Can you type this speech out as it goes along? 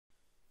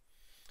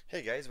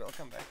Hey guys,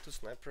 welcome back to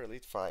Sniper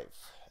Elite 5,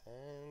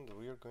 and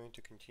we are going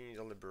to continue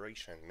the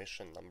Liberation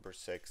mission number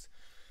 6.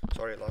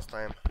 Sorry,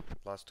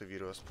 last two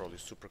videos probably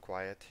super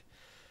quiet.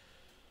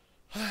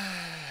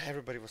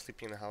 Everybody was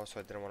sleeping in the house, so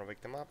I didn't want to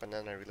wake them up, and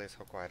then I realized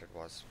how quiet it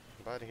was.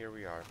 But here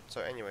we are. So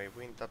anyway,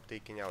 we ended up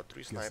taking out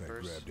 3 snipers.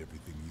 Guess I grabbed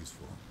everything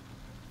useful.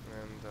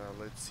 And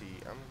let's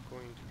see, I'm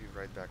going to be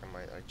right back. I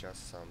might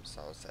adjust some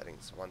sound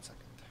settings. 1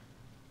 second.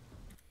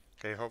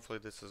 Okay, hopefully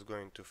this is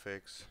going to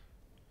fix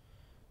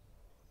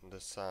the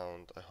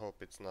sound. I hope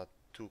it's not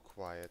too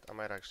quiet. I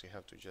might actually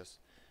have to just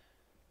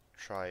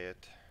try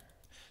it.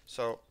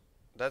 So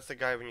that's the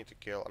guy we need to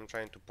kill. I'm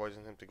trying to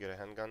poison him to get a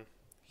handgun.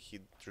 He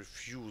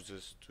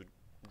refuses to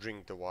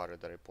drink the water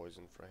that I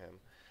poisoned for him.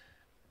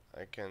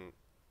 I can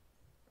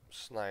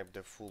snipe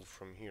the fool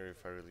from here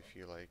if I really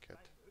feel like it.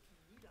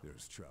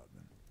 There's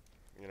Troutman.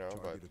 You know,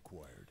 Target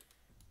acquired.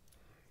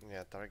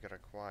 Yeah, target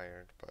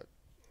acquired, but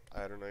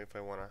I don't know if I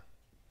wanna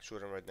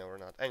shoot him right now or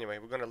not. Anyway,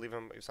 we're gonna leave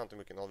him. If something,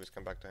 we can always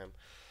come back to him.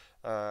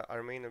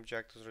 Our main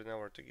objectives right now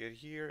are to get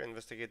here,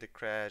 investigate the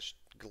crashed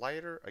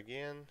glider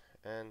again,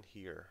 and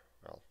here.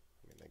 Well,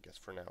 I mean, I guess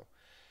for now.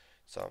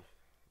 So,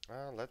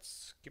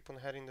 let's keep on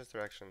heading this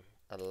direction.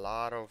 A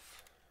lot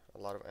of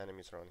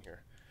enemies around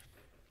here,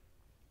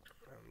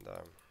 and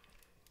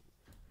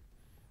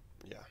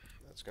yeah,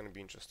 that's gonna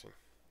be interesting.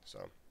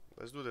 So,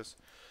 let's do this.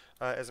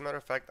 As a matter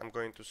of fact, I'm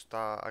going to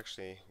start.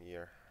 Actually,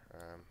 here.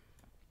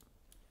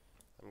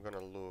 I'm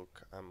gonna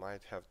look. I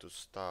might have to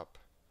stop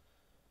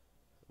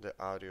the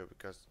audio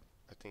because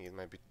I think it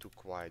might be too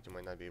quiet. You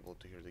might not be able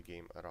to hear the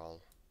game at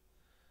all.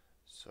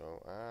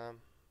 So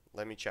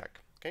let me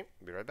check. Okay,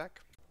 be right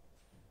back.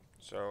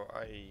 So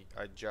I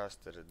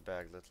adjusted it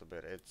back a little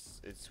bit.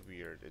 It's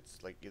weird.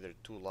 It's like either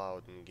too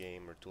loud in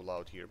game or too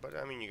loud here. But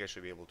I mean, you guys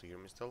should be able to hear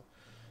me still.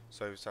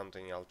 So if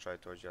something, I'll try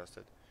to adjust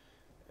it.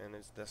 And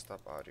it's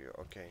desktop audio.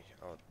 Okay,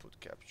 output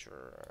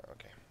capture.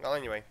 Okay. Well,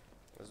 anyway,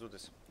 let's do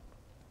this.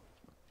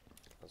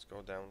 Let's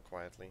go down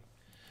quietly.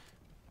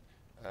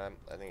 I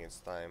think it's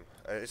time.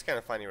 It's kind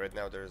of funny right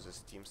now. There's a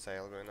Steam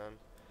sale going on,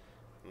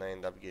 and I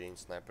end up getting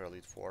Sniper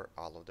Elite 4,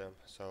 all of them.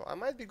 So I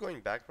might be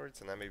going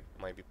backwards, and I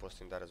might be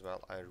posting that as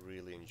well. I'm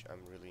really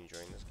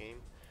enjoying this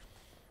game,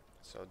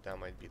 so that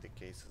might be the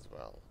case as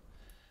well.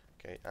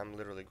 Okay, I'm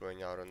literally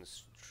going out on the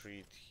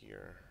street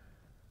here.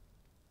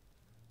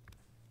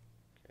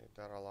 Okay,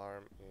 that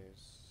alarm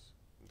is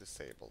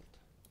disabled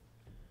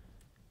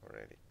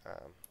already.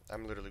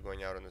 I'm literally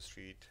going out on the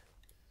street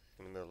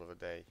in the middle of the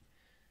day.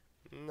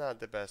 Not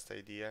the best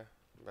idea,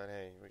 but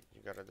hey,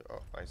 you gotta do.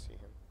 Oh, I see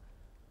him.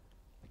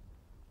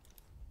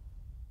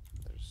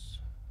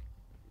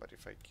 But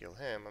if I kill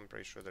him, I'm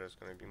pretty sure there's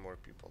gonna be more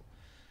people.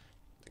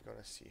 They're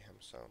gonna see him,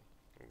 so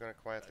I'm gonna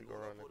quietly go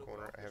around the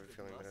corner. I have a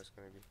feeling there's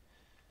gonna be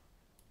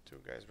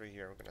 2 guys right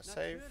here. We're gonna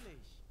save.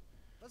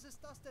 Was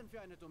ist das denn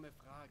für eine dumme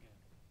Frage?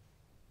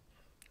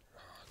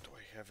 Do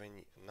I have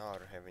any? No, I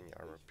don't have any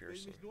armor piercing.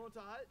 Ich will mich nur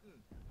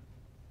unterhalten.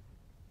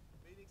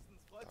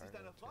 Wenigstens freut sich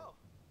deine Frau.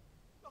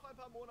 Noch ein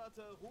paar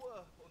Monate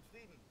Ruhe und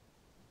Frieden.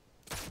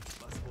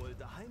 Was wohl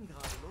daheim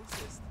gerade los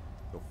ist?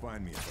 They'll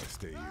find me if I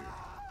stay here.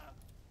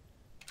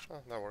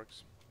 Oh, that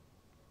works.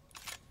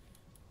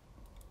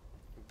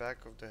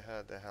 Back of the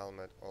head, the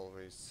helmet,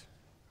 always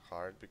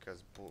hard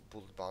because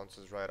bullet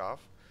bounces right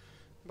off.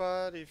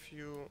 But if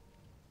you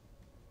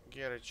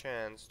get a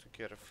chance to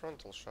get a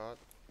frontal shot,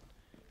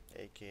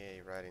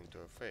 aka right into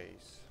a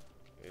face,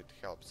 it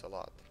helps a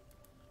lot.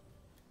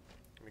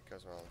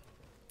 Because, well,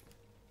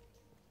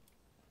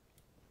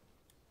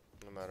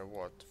 no matter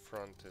what,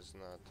 front is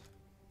not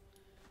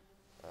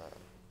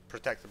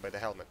protected by the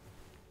helmet.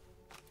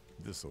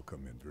 This'll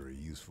come in very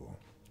useful.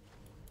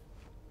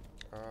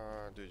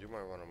 Dude, you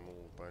might want to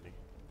move, buddy.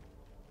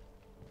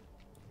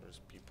 There's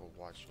people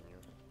watching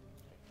you.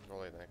 Go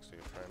lay next to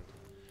your friend.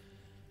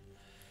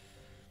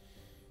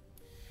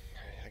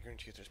 I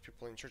guarantee you there's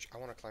people in church. I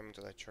want to climb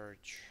into that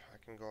church. I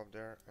can go up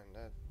there, and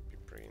that'd be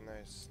pretty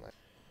nice.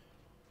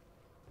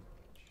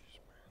 Jeez,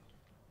 man.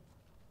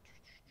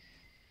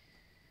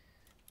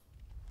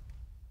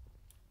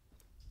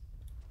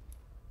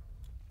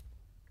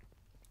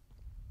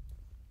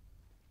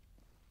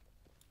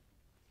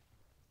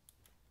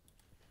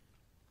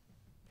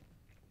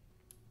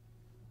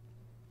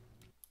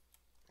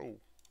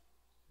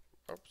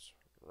 Oh, oops,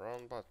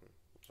 wrong button.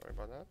 Sorry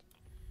about that.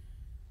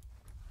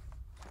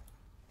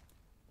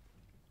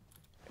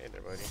 Hey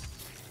there, buddy.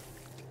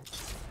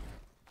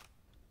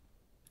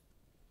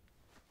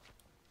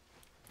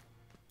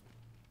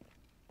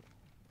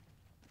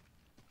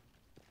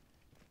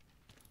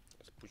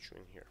 Let's put you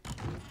in here.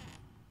 Good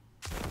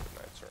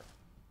night, sir.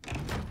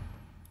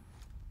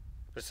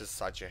 This is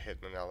such a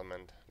Hitman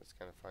element. It's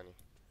kind of funny.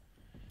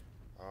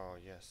 Oh,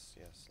 yes,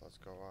 yes. Let's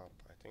go up.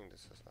 I think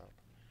this is up.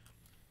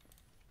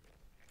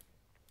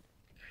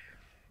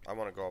 I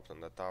want to go up on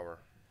the tower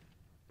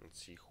and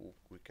see who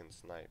we can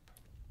snipe.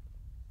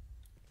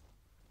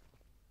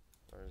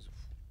 There's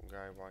a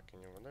guy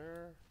walking over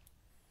there.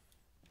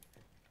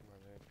 Come on,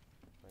 dude.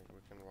 Like, we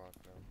can walk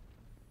now.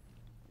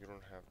 You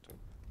don't have to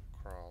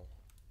crawl.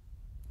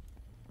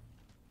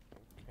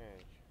 Okay.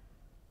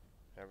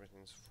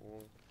 Everything's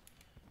full.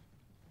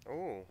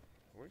 Oh,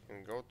 we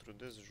can go through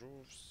these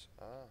roofs.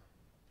 Ah.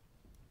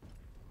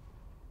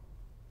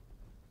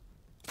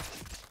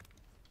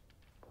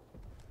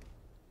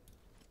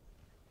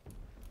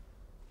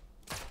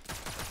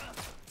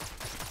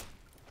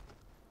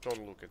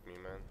 Don't look at me,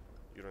 man.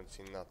 You don't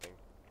see nothing.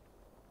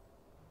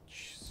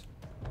 Jeez.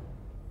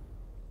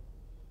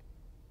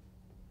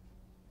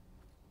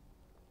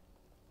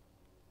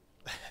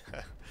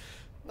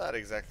 Not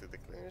exactly the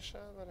cleanest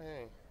shot, but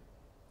hey.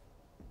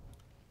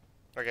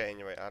 Okay,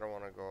 anyway, I don't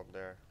want to go up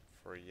there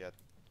for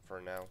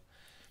now.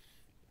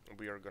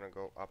 We are gonna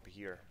go up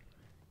here.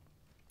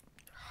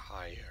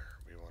 Higher.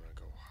 We want to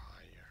go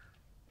higher.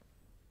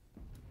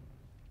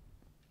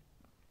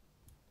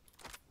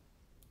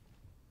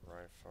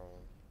 Rifle.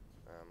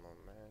 Ammo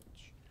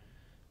match.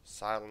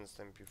 Silenced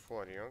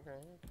MP40.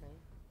 Okay, okay.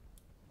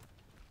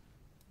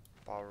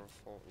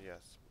 Powerful.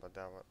 Yes, but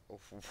that one.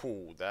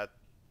 Ooh, that.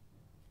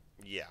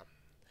 Yeah.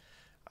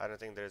 I don't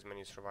think there's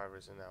many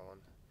survivors in that one.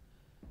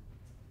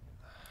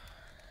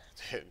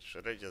 Dude,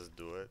 should I just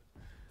do it?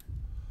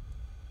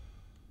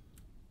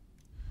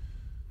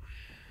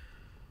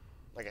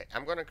 Okay,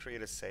 I'm gonna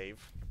create a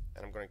save,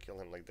 and I'm gonna kill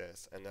him like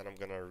this, and then I'm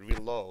gonna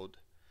reload,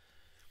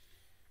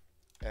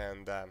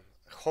 and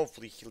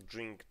hopefully he'll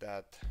drink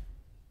that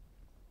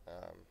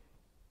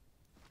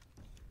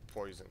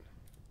poison.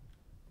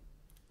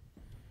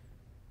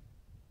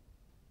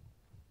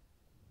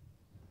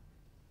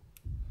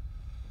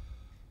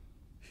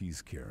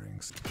 He's carrying.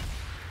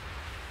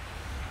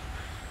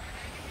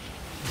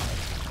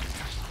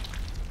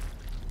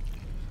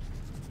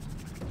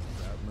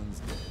 Batman's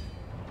dead.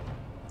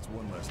 It's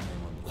one less name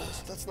on the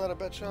list. That's not a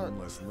bad shot. One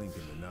less link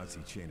in the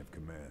Nazi chain of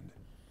command.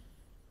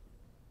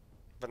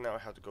 But now I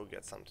have to go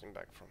get something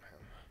back from him.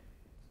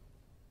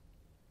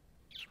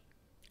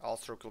 I'll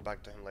circle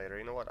back to him later.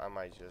 You know what? I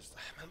might just...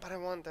 But I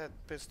want that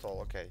pistol.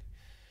 Okay.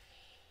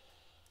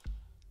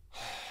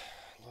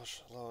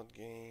 Load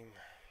game.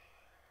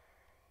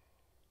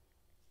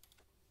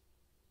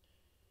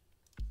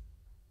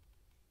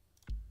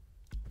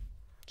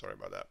 Sorry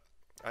about that.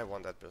 I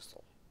want that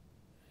pistol.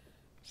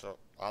 So,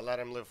 I'll let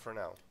him live for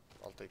now.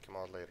 I'll take him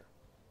out later.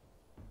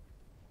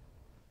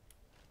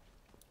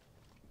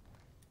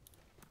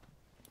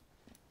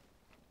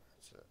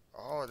 That's it.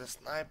 Oh, the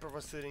sniper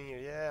was sitting here.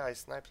 Yeah, I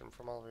sniped him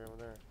from all the way over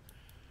there.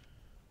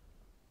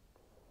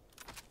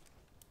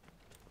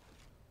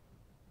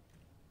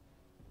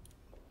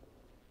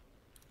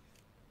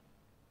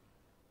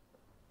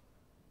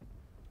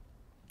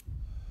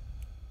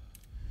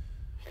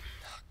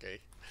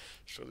 Okay,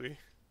 should we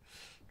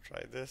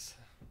try this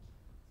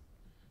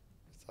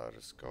without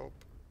a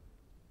scope?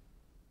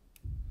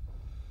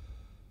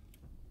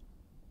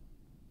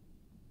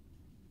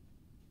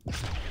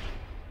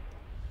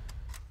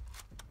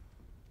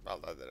 Well,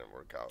 that didn't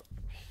work out.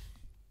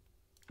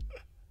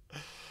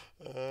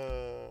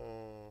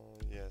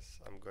 Yes,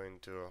 I'm going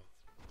to...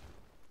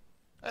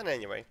 And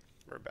anyway,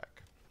 we're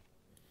back.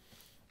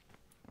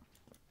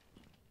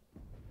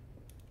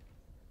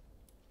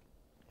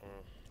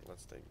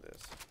 Let's take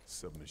this.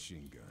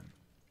 Submachine gun.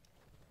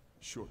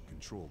 Short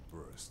control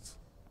bursts.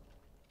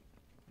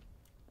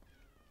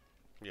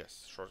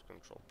 Yes, short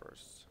control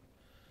bursts.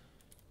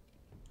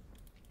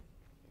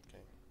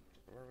 Okay,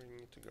 where we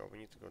need to go? We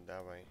need to go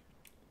that way.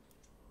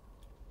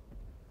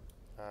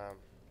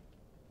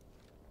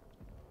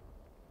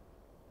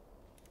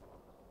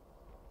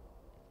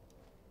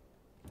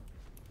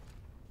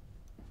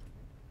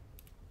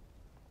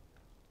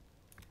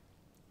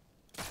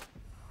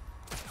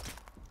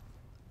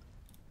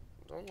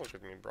 Don't look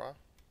at me, brah.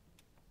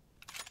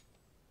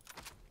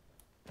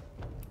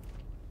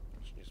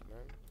 Jeez,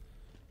 man.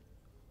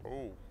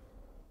 Oh.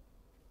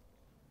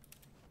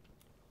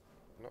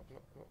 No,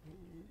 no, no,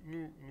 no,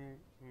 no,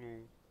 no.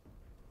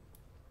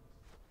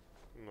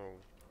 No,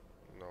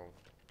 no,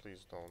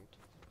 please don't.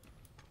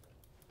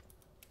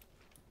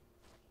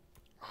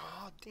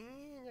 Ah,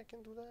 dang, I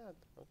can do that.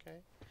 Okay.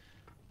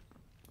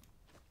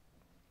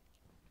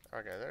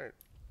 Okay, there.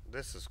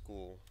 This is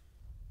cool.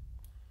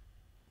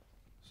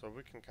 So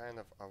we can kind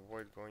of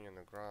avoid going on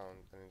the ground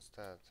and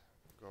instead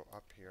go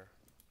up here.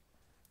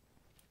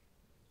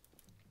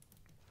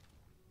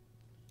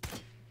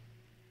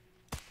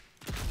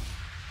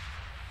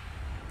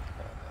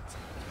 That's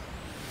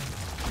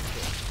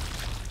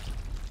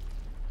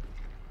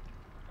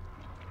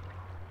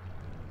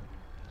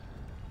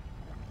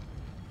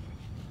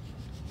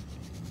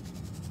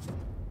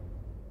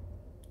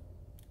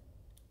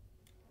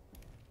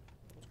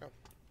Let's go.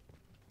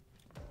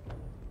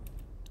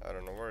 I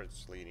don't know where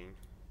it's leading.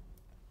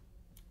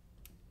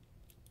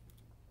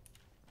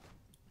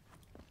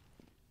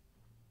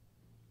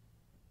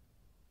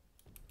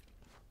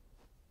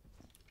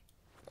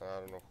 I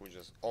don't know who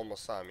just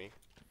almost saw me.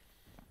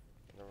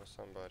 There was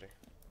somebody.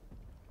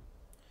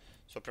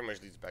 So pretty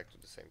much leads back to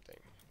the same thing.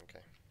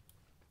 Okay.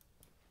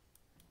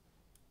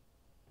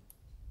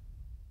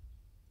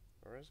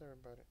 Where is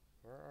everybody?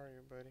 Where are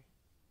you, buddy?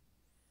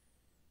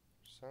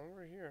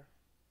 Somewhere here.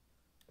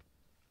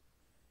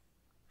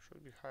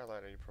 Should be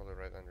highlighted. You're probably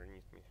right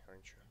underneath me,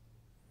 aren't you?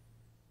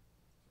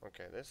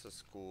 Okay, this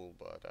is cool,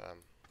 but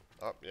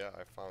oh yeah,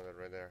 I found it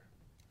right there.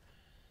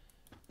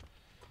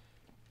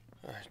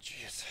 Alright,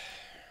 jeez.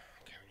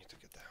 Okay, we need to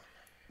get down.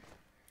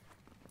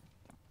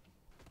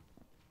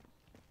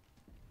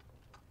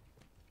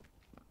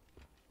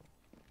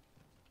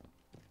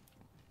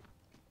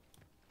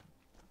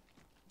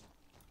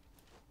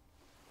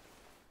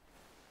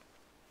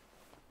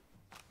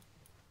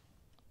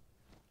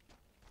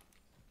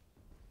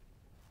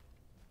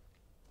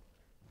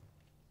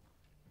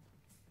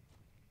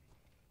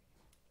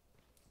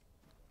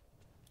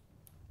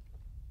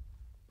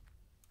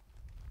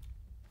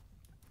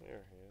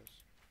 Here he is.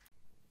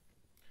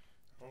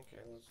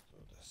 Okay, let's do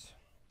this.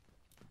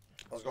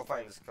 Let's go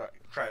find this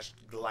crashed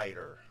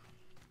glider.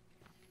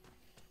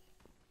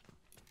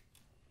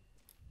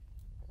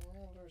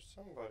 Well, there's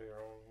somebody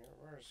around here.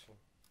 Where is he?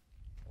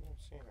 I don't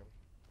see him.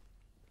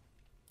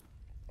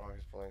 Oh,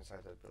 he's probably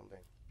inside that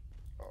building.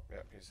 Oh,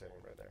 yeah, he's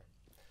sitting right there.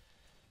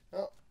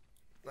 Well,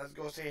 let's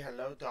go say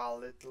hello to our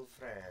little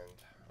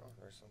friend. Oh,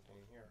 there's something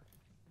here.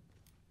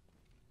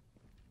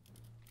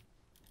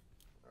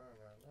 No,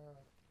 no, no.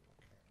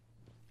 Okay.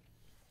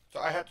 So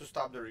I had to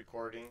stop the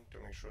recording to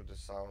make sure the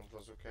sound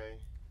was okay.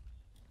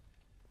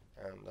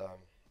 And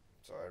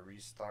so I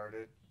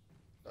restarted.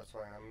 That's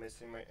why I'm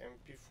missing my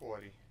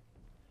MP40.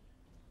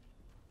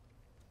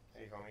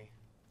 Hey, homie.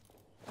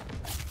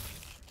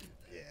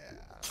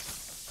 Yeah.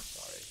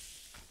 Sorry.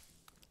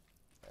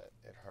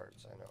 It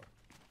hurts, I know.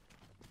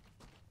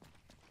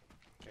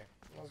 Okay,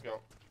 let's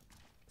go.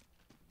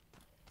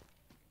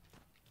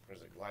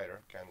 There's a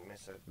glider. Can't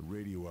miss it. The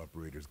radio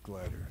operator's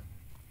glider.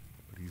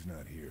 But he's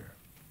not here.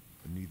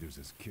 And neither's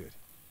his kit.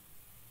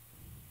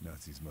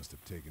 Nazis must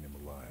have taken him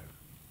alive.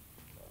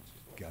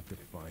 Got to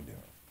find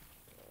him.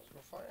 Yeah, let's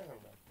go find him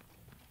then.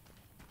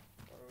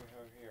 What do we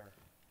have here?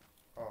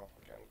 Oh,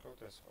 we can't go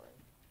this way.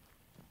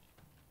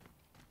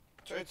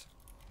 So it's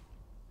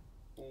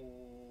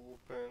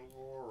open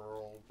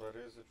world, but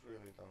is it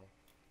really though?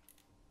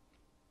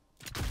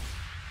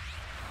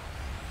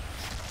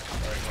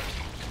 Alright,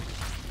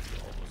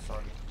 all of a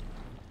sudden.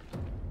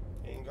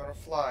 Ain't gonna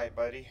fly,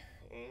 buddy.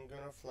 Ain't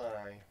gonna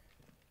fly.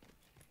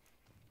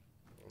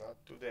 Not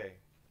today.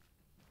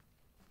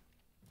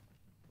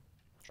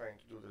 Trying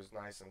to do this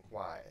nice and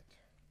quiet.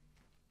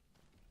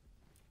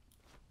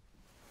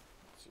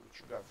 Let's see what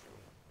you got for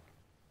me.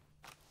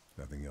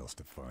 Nothing else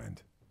to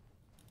find.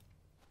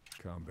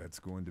 Combat's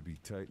going to be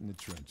tight in the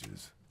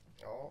trenches.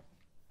 Oh,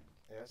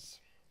 yes,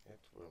 it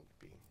will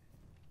be.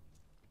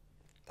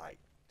 Tight.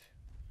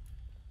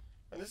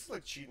 And this is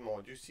like cheat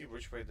mode. You see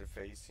which way they're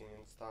facing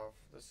and stuff.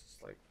 This is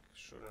like,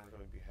 shouldn't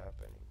really be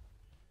happening.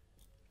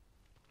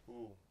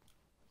 Ooh.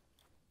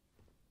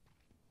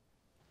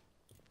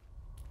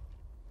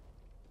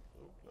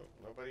 Nope,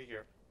 nobody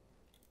here.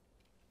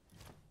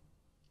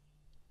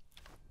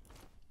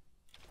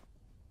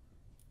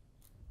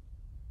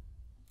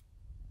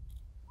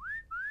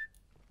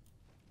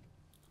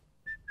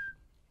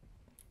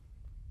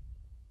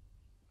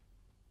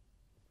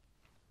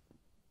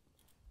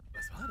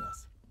 Was war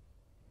das?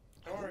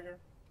 Come over here.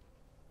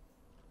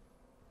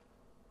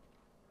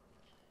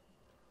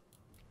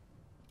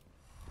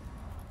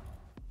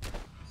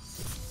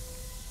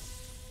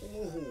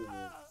 Ooh.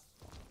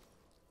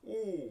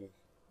 Ooh.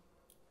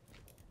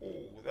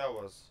 Ooh, that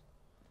was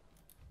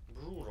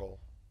brutal.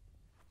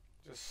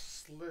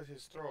 Just slit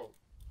his throat.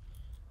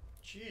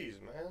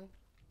 Jeez, man.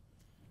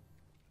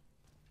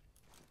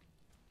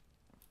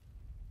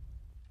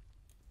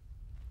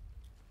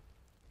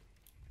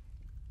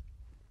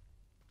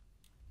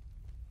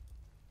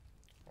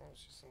 Oh, I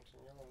see something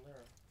yellow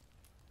there.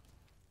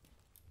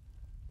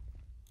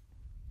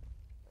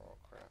 Oh,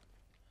 crap.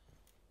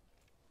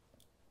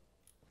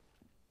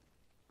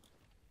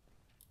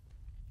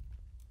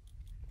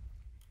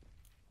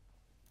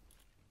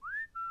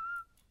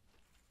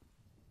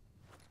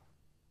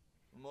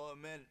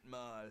 Moment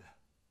mal.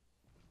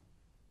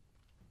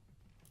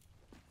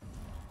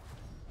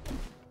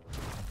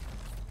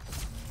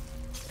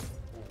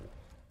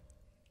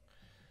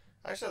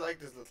 I actually like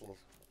this little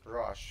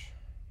rush.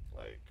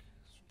 Like,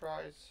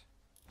 surprise.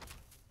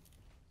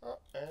 Oh,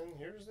 and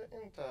here's the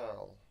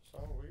intel. So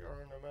we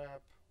are on the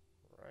map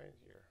right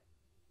here.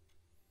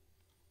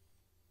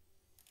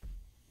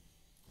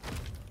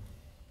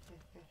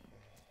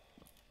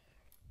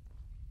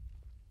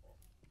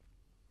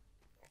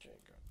 Okay,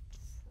 good.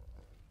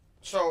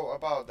 So,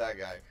 about that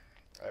guy.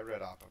 I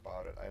read up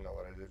about it. I know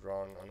what I did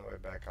wrong. On the way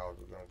back out,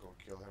 we're gonna go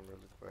kill him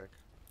really quick.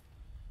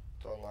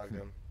 To unlock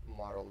them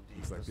Model D.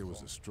 Looks like there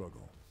was pistol. a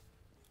struggle.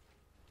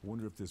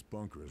 Wonder if this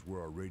bunker is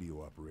where our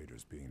radio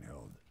operator's being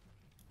held.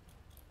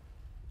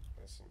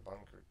 Missing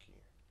bunker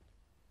key.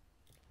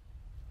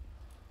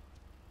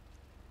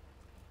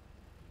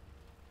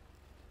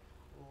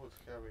 Who would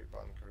carry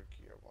bunker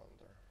key, I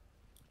wonder?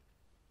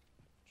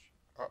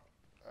 Oh,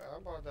 how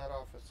about that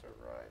officer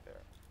right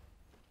there?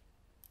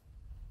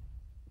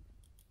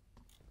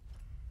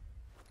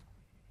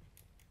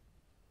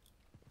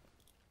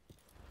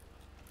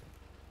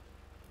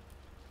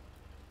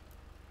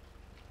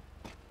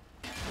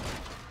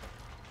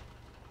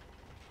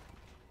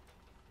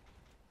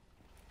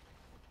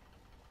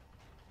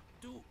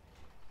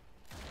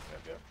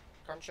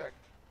 Come check.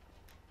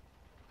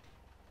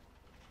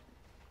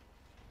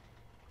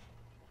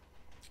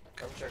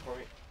 Come check for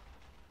me.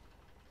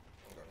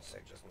 I'm gonna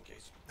save just in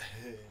case.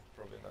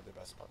 Probably not the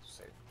best spot to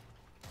save.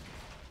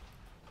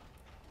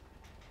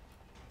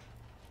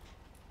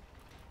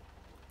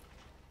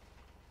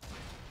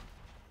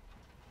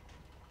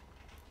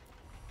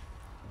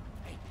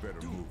 Hey, Better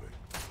du, move it.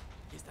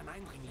 hier ist ein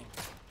Eindringling.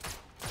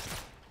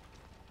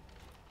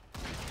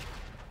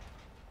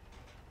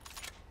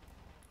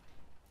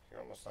 He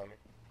almost saw me.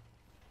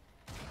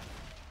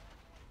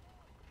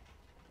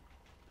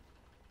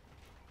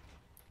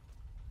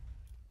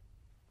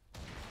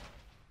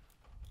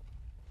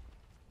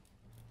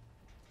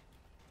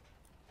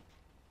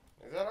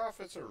 Is that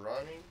officer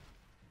running?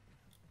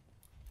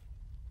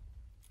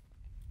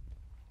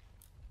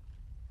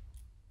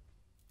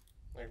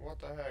 Like, what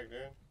the heck,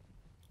 dude?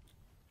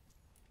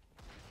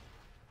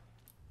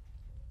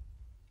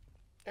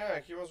 Yeah,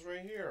 he was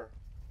right here.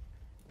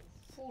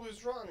 Fool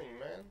is running,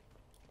 man.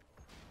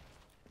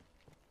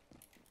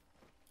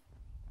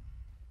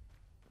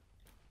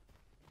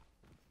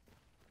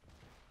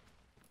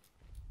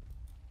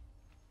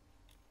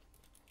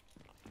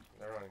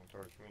 They're running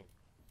towards me.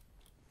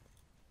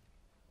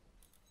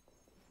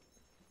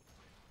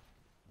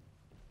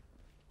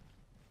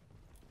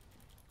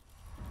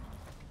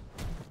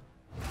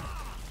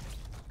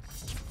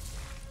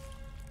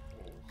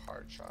 Oh,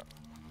 hard shot.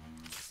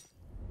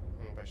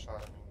 By shot, I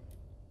mean.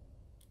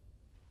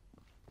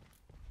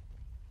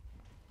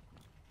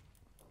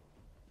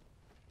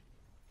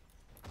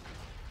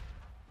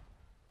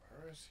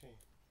 Where is he?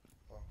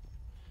 Oh.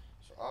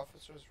 So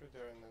officers were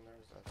there and then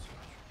there's that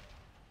switch.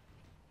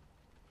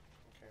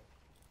 Okay.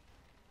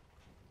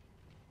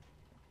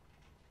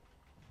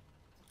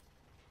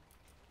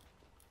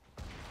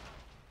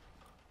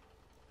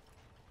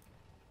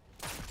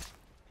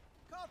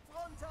 Kopf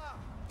runter!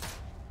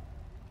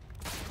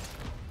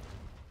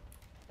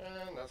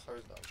 And that's how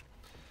it's done.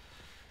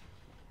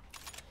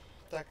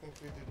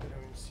 Technically, they didn't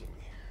even see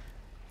me.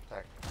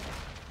 Technically.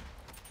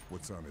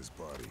 What's on his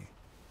body?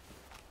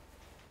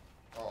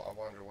 Oh, I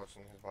wonder what's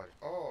in his body.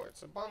 Oh,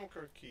 it's a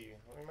bunker key.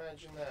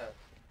 Imagine that.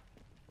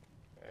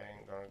 I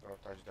ain't gonna go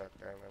touch that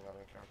guy, man. I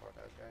don't care about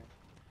that guy.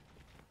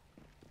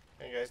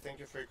 Hey guys, thank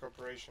you for your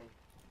cooperation.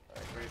 I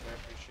greatly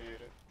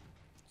appreciate it.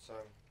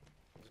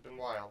 It's been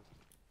wild.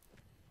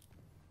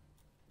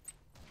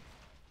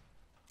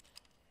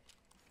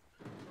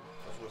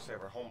 I was gonna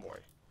save our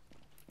homeboy.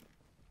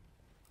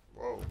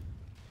 Whoa.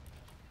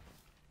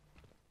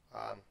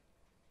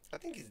 I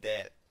think he's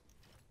dead.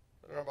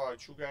 I don't know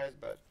about you guys,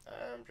 but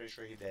I'm pretty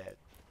sure he's dead.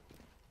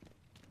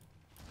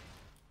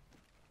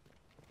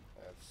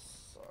 That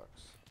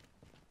sucks.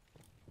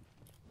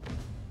 Couldn't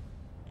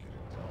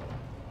tell.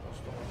 What's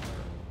the one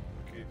there?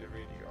 Locate the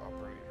radio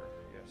operator.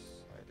 Yes,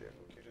 I did.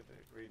 Located the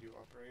radio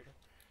operator.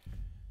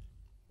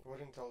 What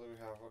intel do we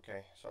have?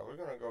 Okay, so we're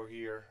gonna go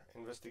here,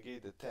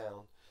 investigate the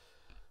town.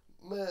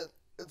 Man,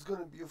 it's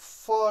gonna be a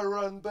far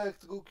run back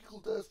to go kill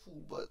that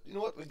fool, but you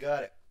know what? We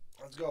got it.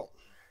 Let's go.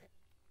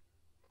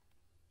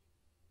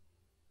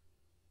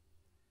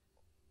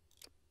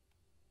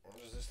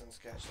 Resistance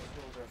catch. Let's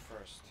go there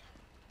first.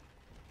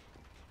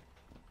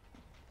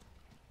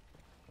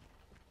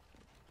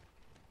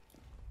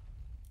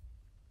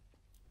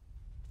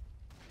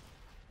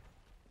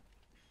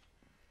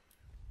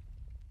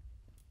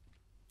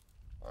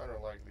 I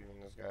don't like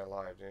leaving this guy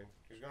alive, dude.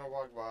 He's gonna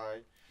walk by,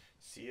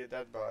 see a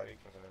dead body,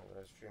 because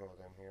there's a few of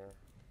them here,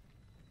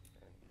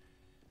 and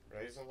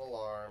raise an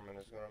alarm, and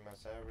it's gonna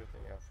mess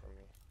everything up for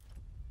me.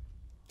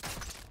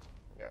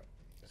 Yeah,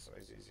 this way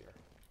is easier.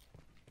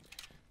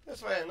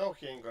 This way I know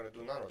he ain't gonna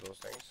do none of those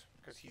things,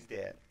 because he's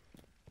dead.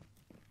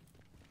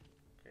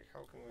 Okay,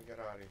 how can we get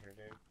out of here,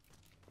 dude?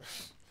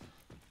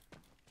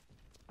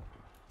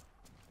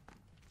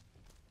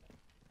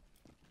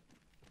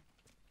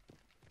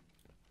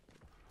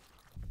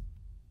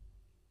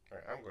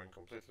 Alright, I'm going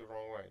completely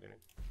wrong way, dude.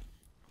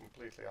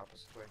 Completely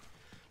opposite way.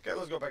 Okay,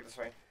 let's go back this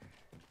way.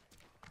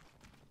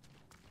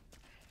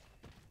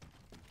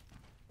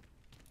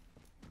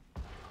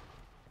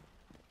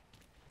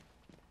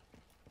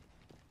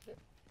 Yep.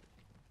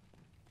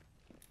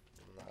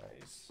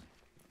 Nice.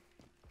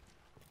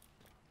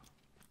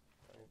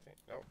 Anything?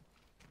 Nope.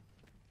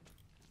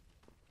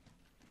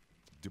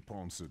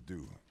 Dupont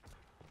Sadu.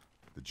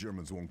 The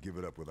Germans won't give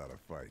it up without a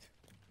fight.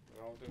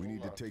 No, they We will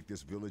need not. to take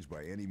this village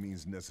by any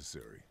means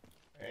necessary.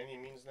 Any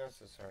means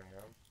necessary,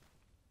 huh?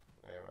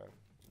 Hey, man.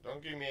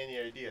 Don't give me any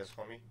ideas,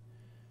 homie.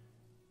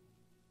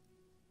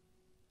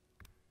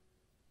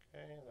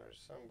 Okay, there's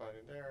somebody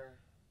there.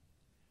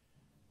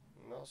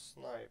 No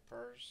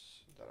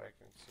snipers that I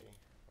can see.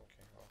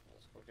 Okay, well,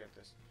 let's go get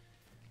this.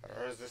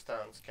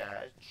 Resistance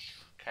catch.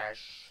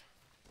 Cash.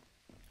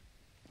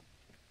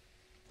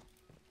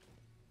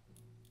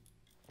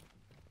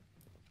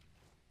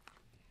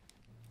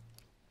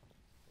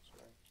 This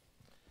way.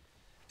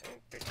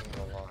 Ain't picking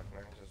the lock,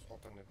 man. Just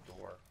open the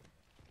door.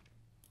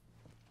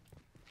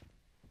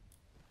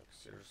 Like,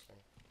 seriously.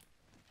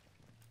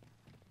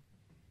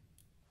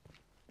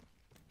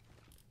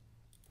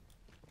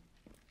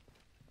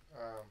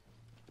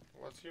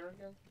 What's here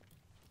again?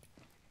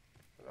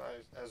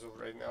 As of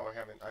right now,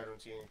 I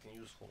don't see anything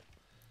useful.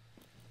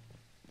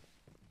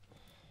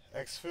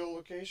 Exfil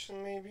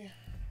location, maybe?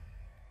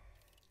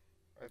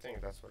 I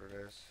think that's what it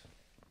is.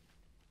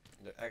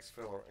 The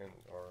exfil or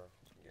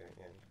getting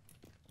in.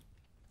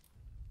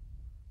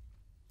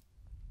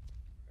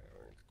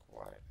 Very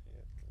quietly.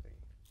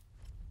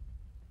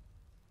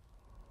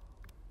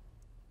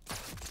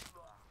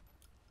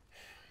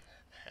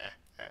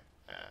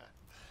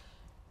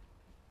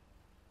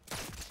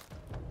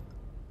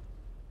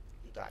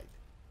 You died.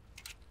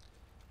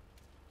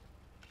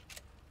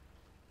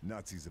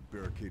 Nazis have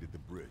barricaded the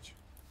bridge.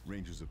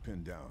 Rangers are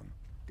pinned down.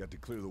 Got to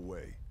clear the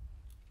way.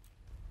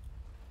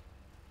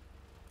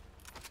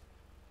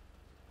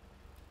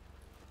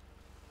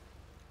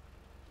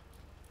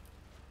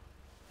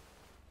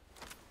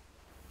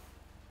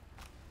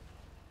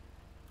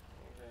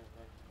 Okay,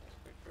 let's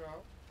pick you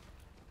up.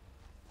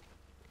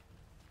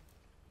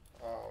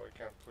 Oh, we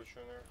can't push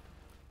you in there.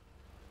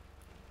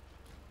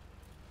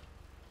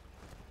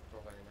 Go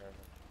like that.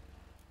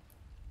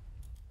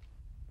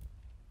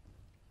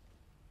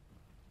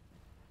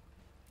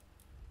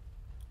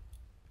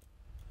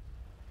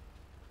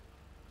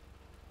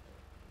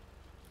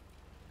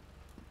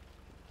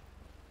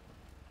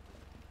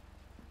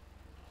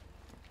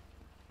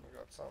 We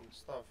got some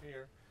stuff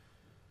here.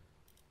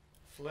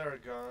 Flare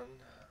gun.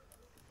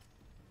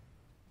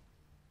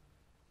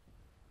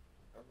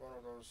 Got one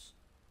of those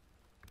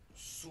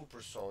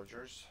super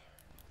soldiers.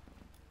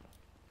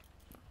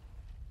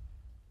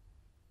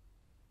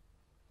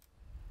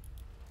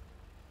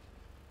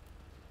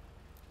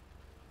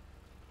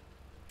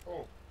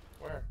 Oh,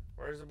 where?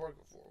 Where is the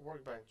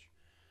workbench?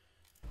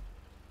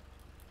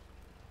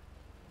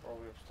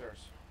 Probably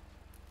upstairs.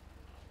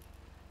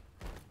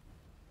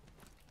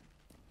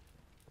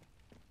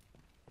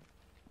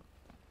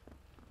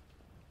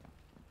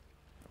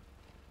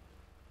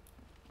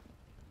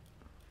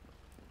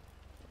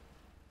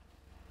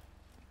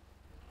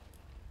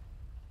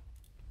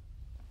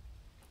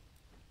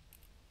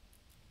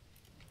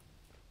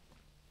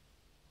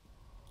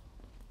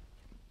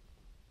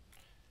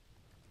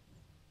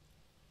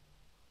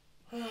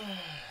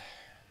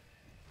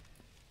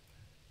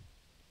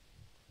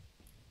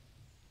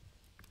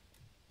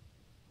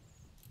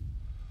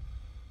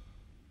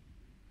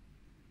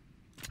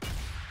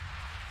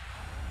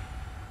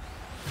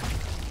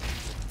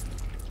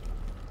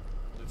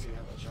 Let's see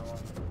how much I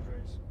want to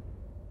raise.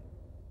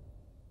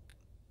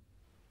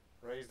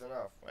 Raised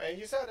enough. Hey,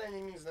 he said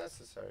any means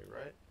necessary,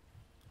 right?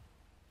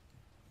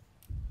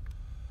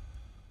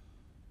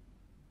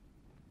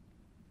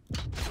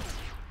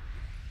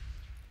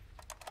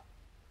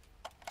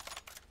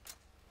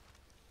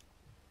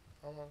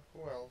 Come on,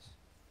 who else?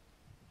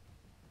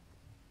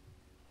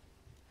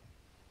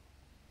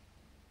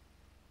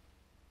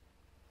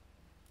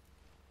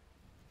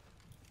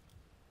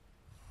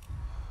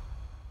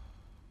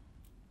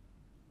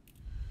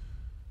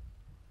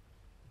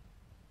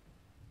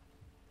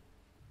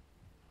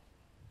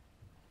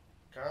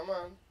 Come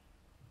on.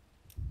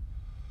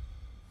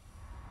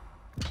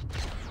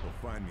 They'll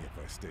find me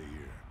if I stay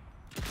here.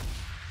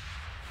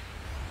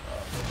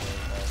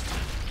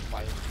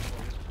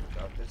 We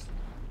got this.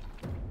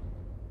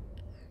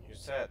 You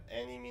said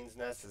any means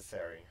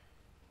necessary.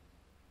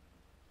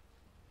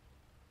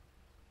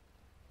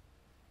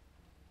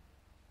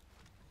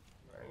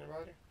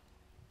 Anybody?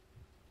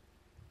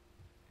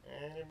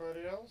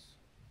 Anybody else?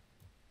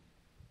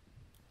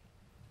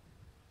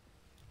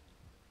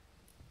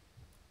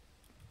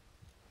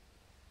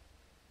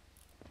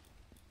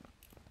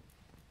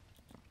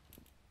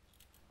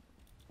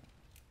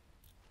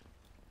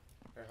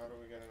 Okay, how do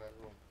we get in that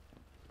room?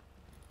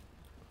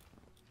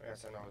 I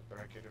guess I know it's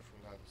barricaded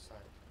from the other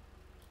side.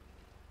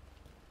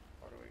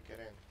 How do we get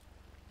in?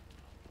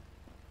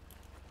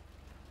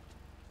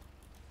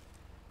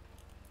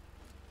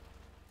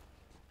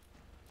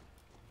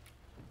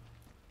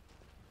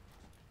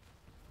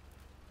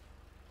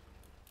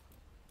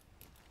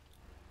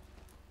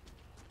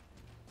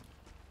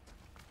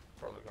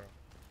 Probably gonna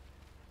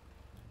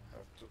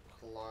have to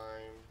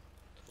climb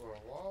through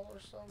a wall or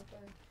something.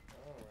 I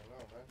don't even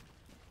know, man.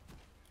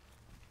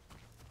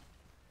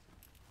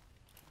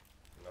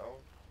 No.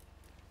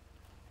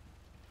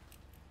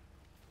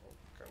 Oh,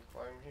 can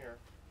climb here.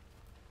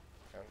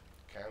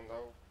 Can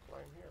though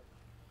climb here.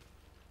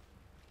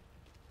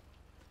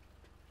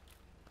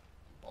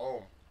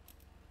 Oh.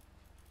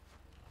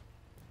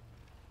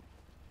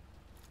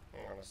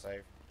 I'm gonna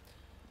save.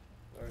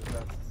 There's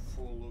that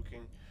fool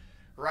looking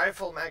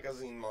rifle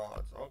magazine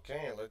mod.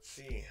 Okay, let's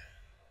see.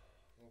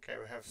 Okay,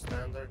 we have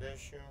standard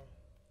issue.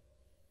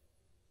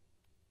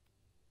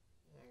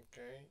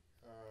 Okay,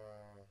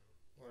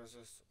 what is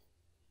this?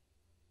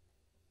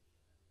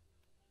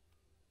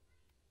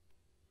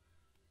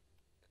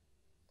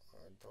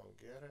 I don't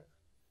get it.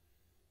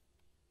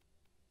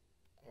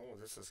 Oh,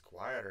 this is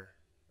quieter.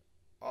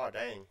 Oh,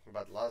 dang,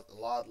 but a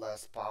lot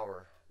less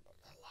power. But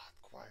a lot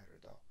quieter,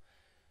 though.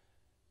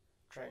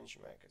 Trench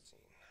magazine.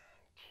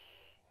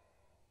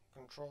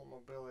 Control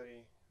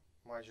mobility.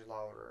 Much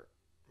louder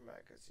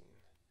magazine.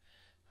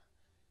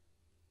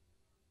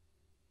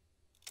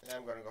 And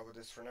I'm gonna go with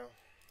this for now.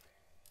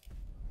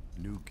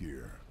 New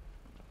gear.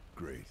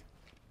 Great.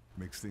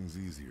 Makes things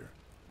easier.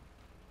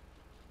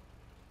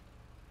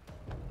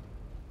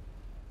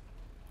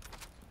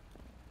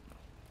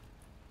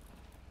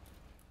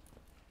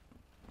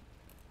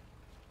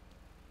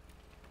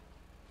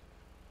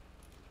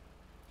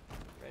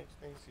 Makes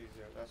things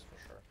easier, that's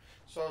for sure.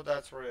 So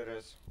that's where it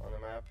is on the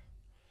map.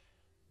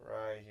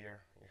 Right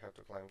here. You have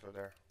to climb to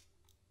there.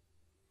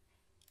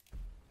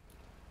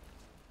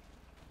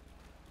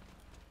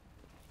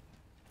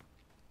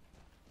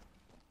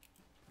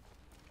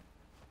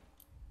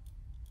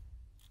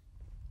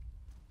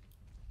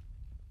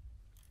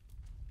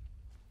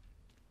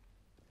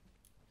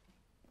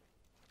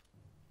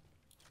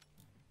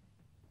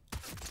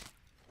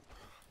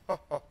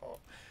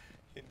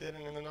 He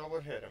didn't even know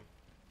what hit him.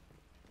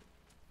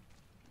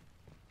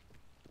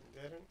 He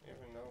didn't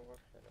even know what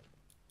hit him.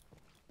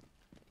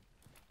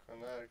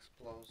 Connect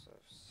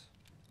explosives.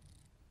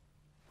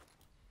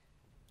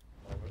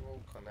 Now we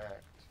will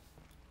connect.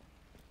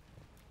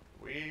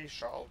 We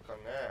shall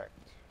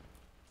connect.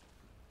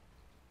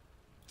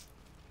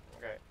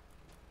 Okay.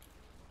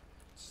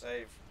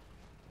 Save.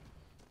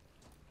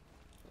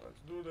 Let's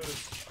do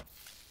this.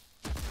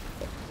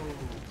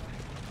 Ooh.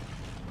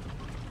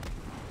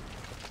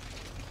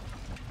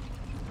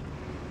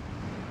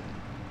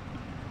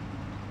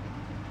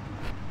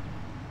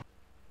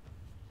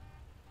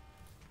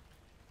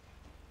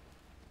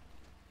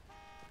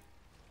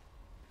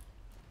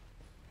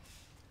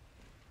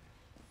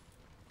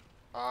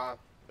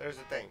 There's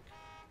a tank.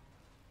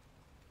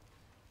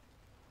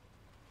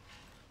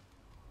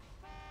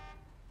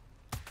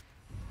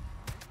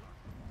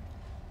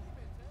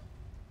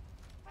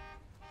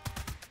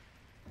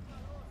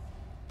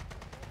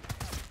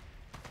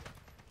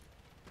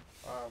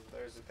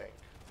 There's a tank.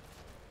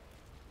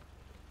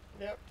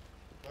 Yep.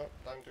 Nope,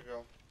 time to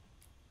go.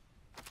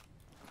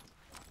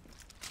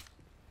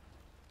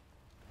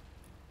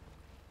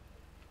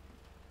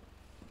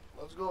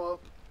 Let's go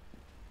up.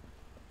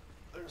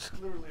 There's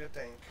clearly a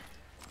tank.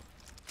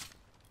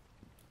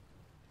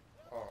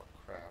 Oh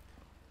crap.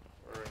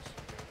 Where is he?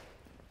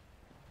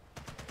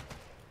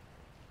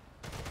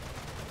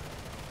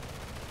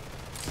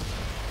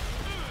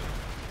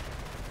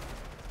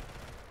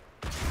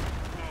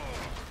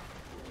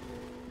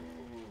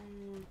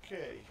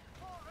 Okay.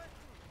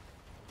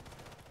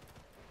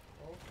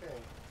 Okay.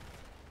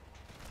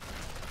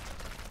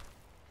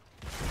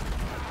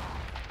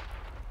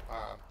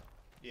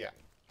 Yeah.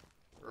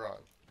 Run.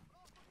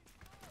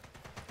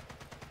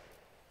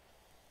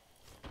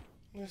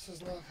 This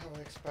is not how I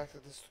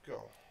expected this to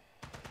go.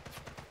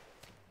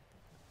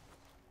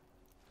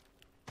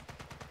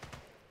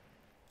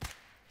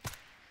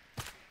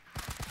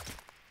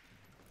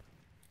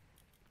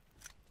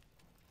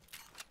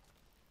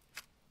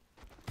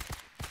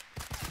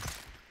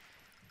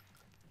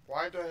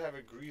 Why do I have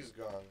a grease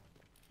gun?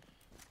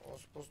 I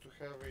was supposed to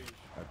have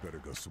a... I better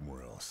go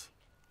somewhere else.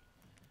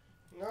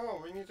 No,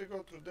 we need to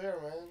go through there,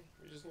 man.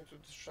 We just need to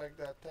distract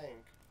that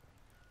tank.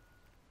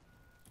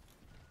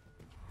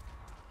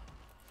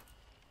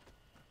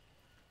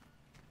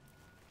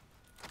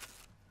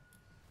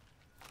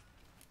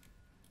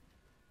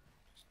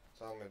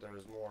 Tell me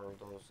there's more of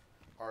those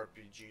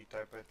RPG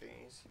type of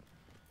things.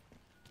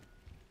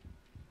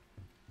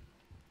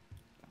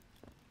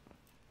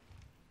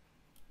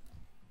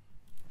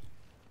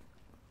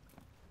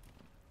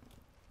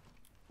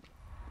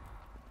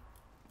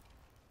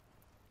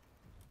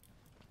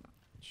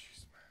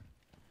 Jeez,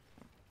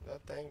 man.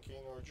 That tank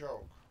ain't no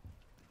joke.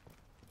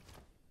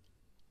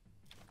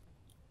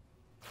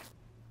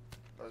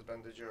 Let's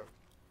bend the joke.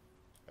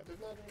 I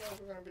did not realize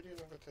we're gonna be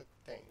dealing with a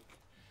tank.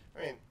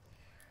 I mean,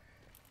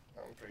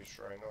 I'm pretty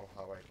sure I know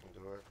how I can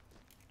do it.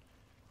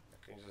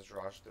 I can just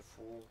rush the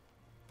fool,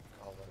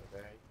 call it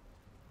a day.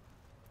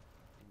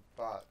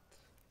 But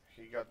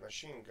he got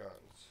machine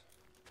guns.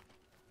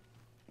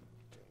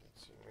 Okay,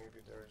 let's see,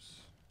 maybe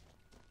there's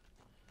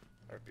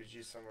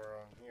RPG somewhere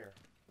around here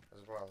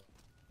as well.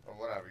 Or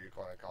whatever you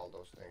wanna call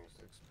those things,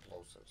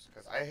 explosives.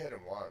 Because I hit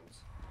him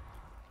once.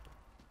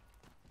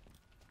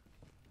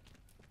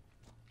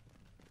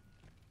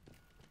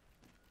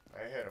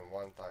 I hit him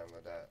one time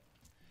with that.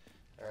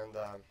 And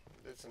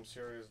did some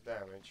serious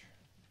damage,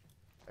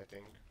 I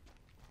think.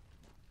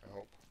 I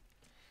hope.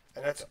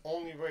 And that's the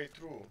only way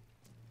through.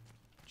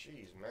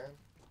 Jeez, man.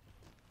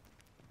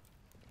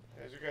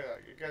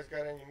 You guys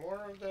got any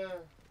more of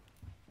the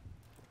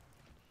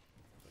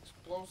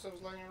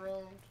explosives lying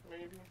around,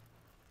 maybe?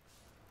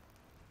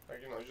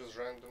 Like, you know, just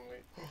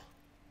randomly.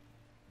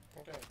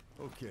 Okay.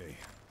 Okay,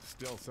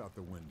 stealth's out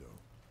the window.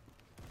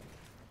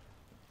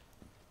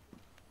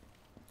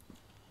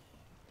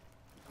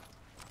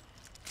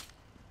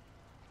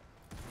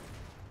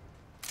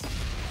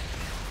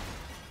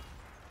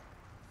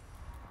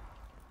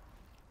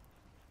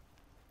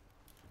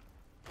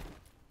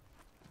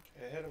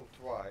 I hit him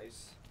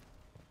twice.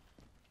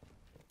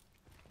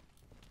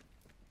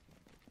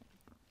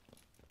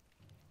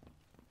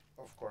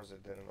 Of course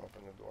it didn't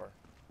open the door.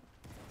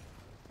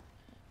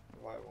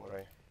 Why would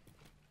I?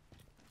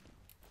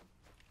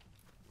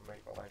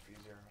 Make my life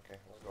easier. Okay,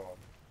 let's go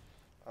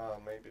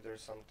up. Maybe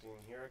there's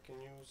something here I can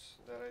use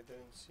that I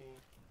didn't see.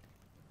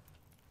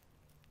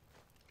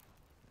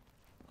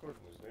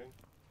 Goodness, dude.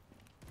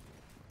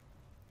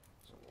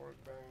 It's a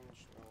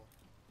workbench. No.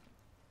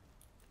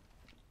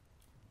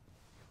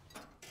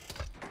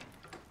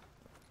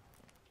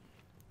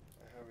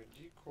 I have a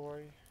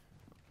decoy.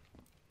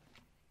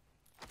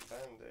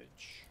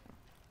 Bandage.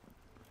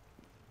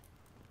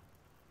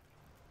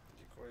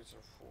 Decoys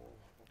are full.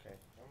 Okay,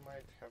 I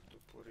might have to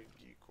put a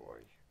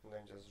decoy and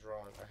then just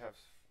run. I have...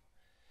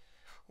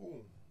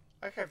 Ooh,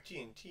 I have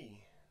TNT.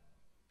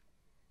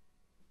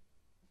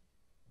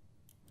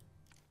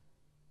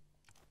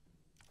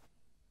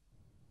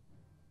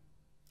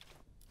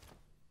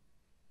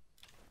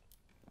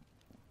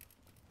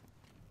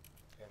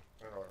 Okay,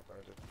 I know what I'm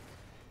gonna do.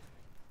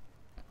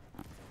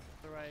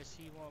 Otherwise,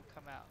 he won't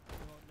come out. He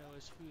won't know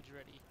his food's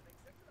ready.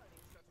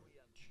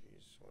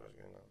 Jeez, what is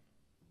going on?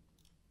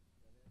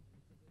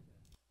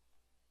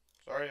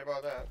 Sorry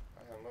about that. I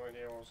have no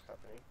idea what was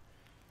happening.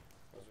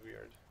 It was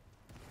weird.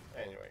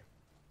 Anyway.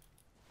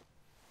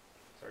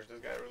 Search this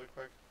guy really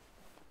quick.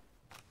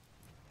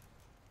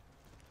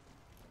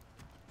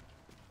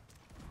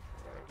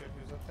 I'm gonna get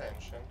his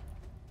attention.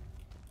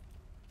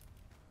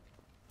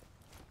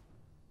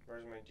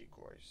 Where's my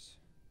decoys?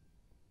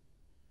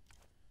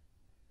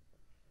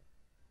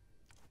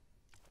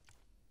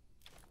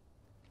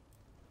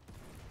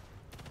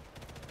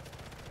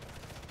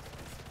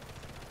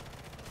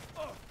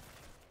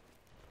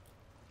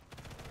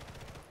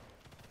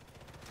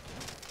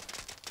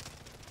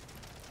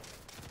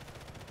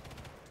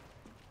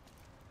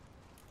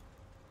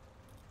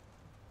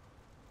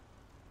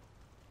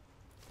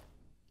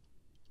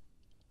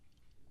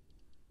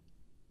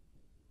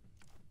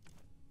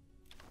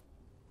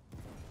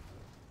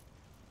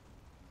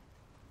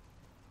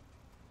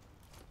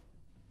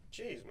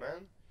 Jeez,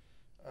 man.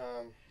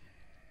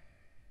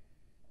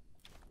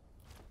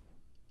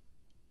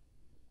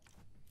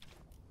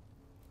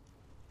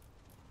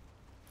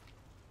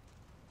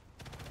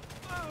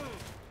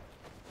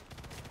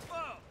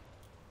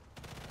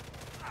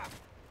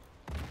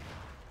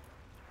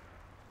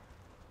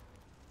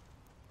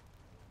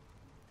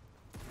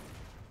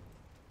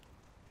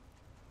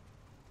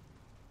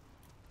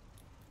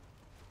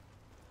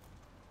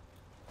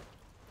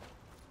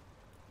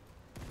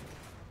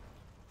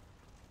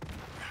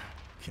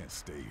 Can't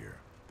stay here.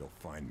 They'll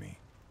find me.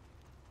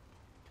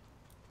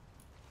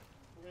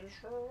 You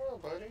sure will,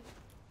 buddy.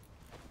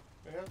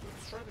 We have to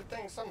destroy the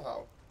thing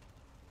somehow.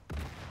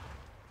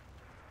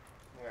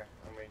 Yeah,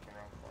 I'm making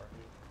run for it.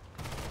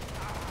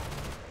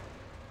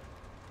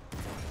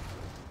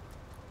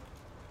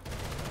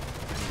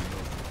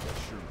 That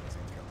Sherman's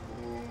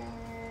incoming.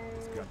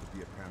 There's got to be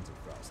a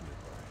Panzerfaust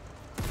nearby.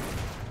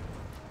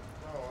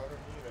 No, I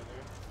don't need it,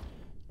 dude.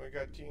 We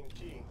got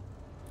TNT.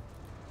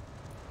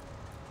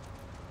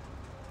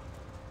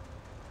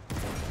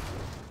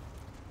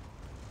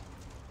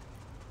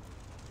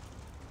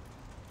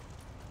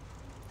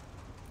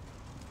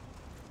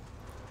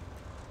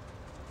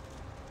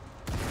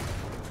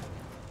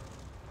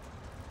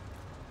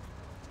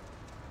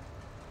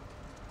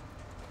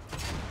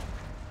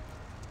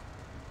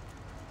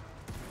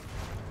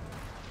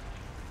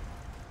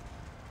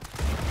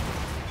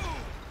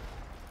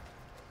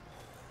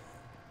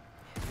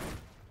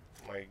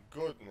 My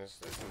goodness,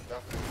 this is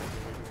definitely the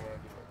way you want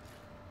to do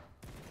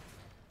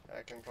it.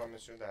 I can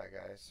promise you that,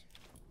 guys.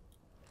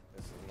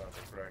 This is not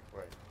the correct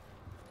way.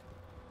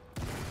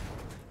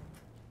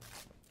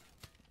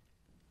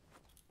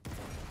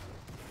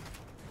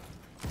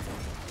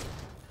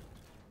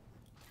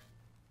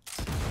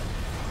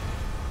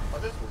 Oh,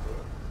 this will do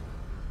it.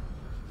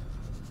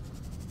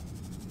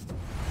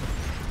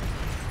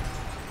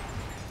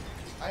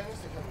 I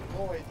honestly have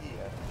no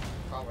idea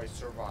how I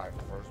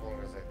survived for as long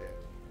as I did.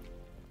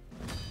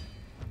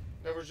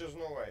 There was just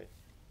no way.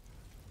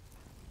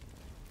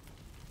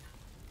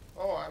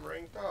 Oh, I'm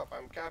ranked up.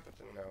 I'm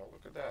captain now.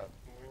 Look at that.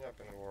 Moving up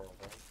in the world,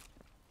 huh?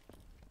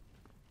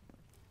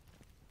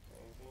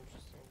 Anything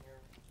interesting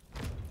here?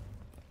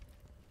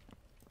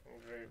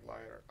 Engraved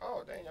lighter.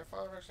 Oh, dang, I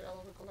found actually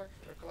all of the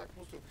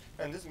collectibles too.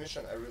 And this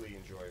mission I really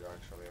enjoyed,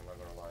 actually, I'm not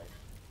gonna lie.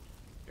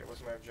 Okay,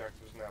 what's my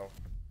objectives now?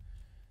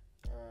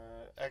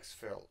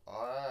 Exfil.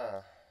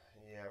 Ah,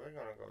 yeah, we're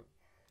gonna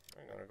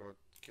go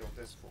kill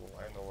this fool.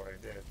 I know what I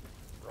did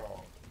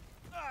wrong.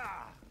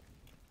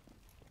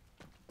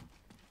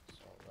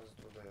 So let's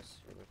do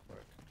this really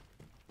quick.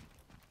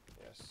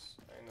 Yes,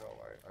 I know.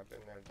 I've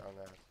been there, done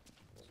that.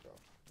 Let's go.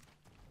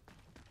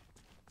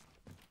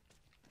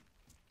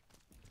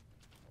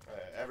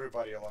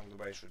 Everybody along the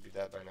way should be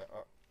dead by now.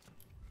 Oh.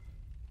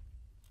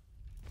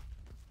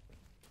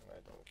 And I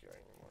don't care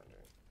anymore,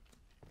 dude.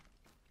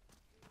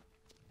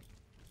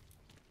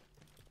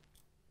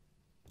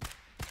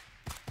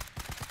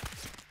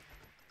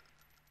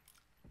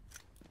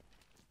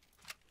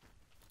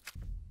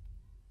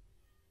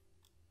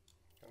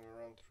 Can we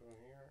run through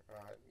here?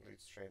 It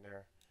leads straight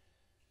there.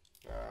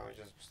 No, we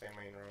just stay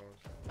main road.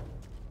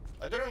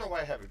 I don't know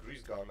why I have a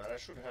grease gun, man. I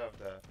should have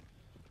the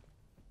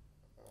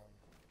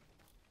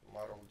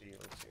Model D.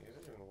 Let's see, is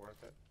it even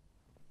worth it?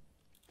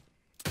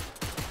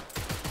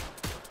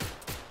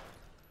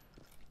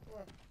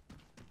 Well,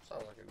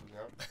 sounds like a good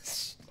gun.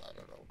 I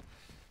don't know.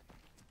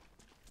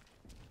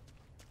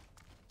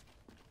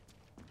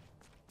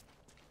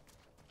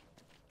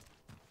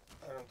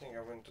 I don't think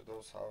I went to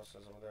those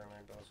houses over there.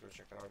 Maybe let's go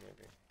check it out.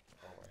 Maybe.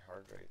 Oh, my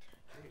heart rate.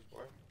 Jeez,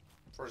 boy.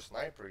 For a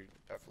sniper, you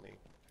definitely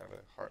have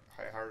a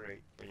high heart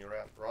rate when you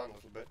run a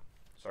little bit.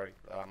 Sorry,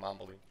 I'm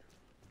mumbling.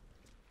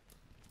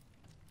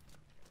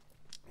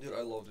 Dude,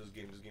 I love this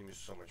game. This game is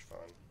so much fun.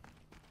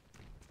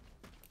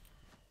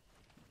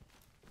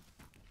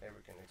 Maybe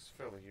we can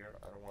exfil here.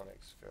 I don't want to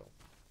exfil.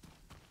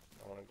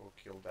 I want to go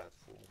kill that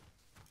fool.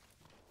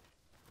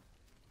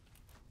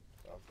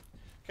 So,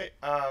 okay,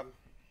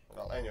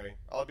 well, anyway,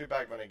 I'll be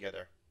back when I get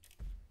there.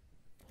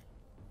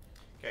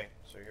 Okay,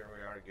 so here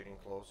we are getting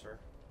closer.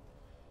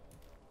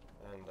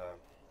 And,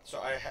 so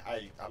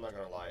I'm not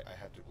gonna lie, I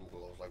had to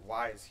Google. I was like,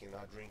 why is he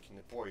not drinking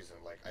the poison?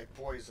 Like, I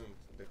poisoned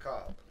the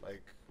cop.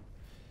 Like,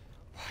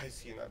 why is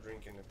he not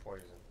drinking the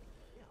poison?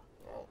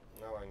 Well,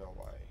 now I know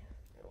why.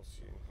 You'll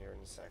see here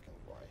in a second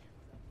why.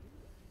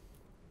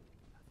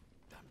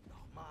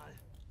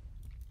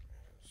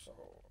 So,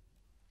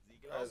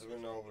 as we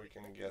know, we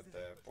can get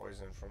the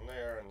poison from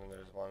there, and then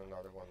there's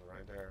another one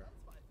right there.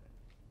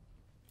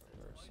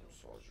 And there's some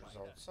soldiers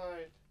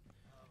outside.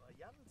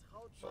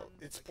 So,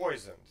 it's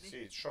poisoned. See,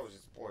 it shows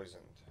it's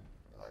poisoned.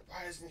 Like,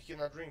 why isn't he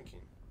not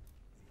drinking?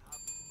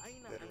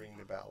 Didn't ring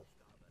the bell.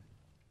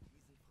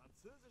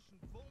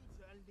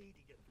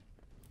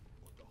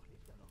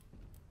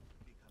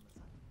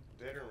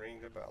 Didn't ring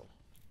the bell.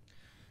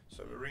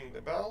 So we ring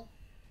the bell.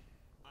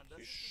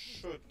 He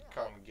should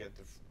come get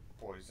the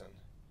poison.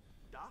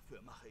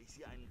 Dafür mache ich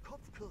sie einen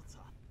Kopf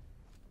kürzer.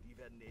 Die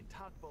werden den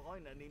Tag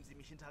bereuen, an dem sie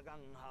mich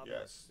hintergangen haben.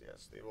 Yes,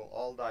 yes, they will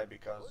all die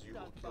because you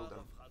will kill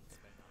them.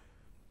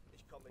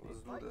 Ich komme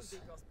den weiten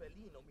Weg aus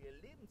Berlin, um ihr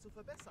Leben zu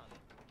verbessern.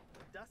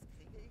 Und das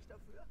kriege ich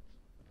dafür?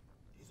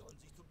 Die sollen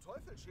sich zum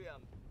Teufel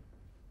scheren.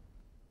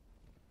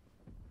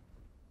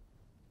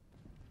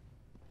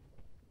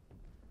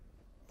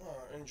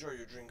 Oh, enjoy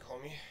your drink,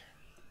 homie.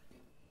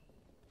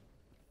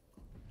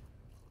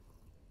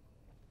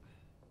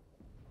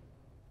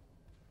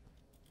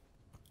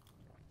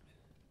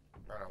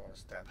 I don't want to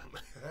stab him.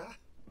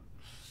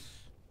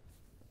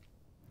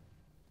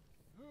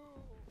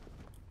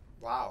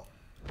 Wow.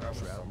 That was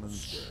some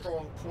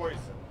strong poison.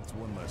 It's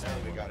one less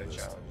And we name got on a the list,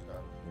 challenge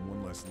done. and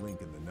one less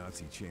link in the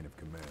Nazi chain of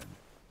command.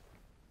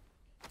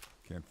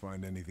 Can't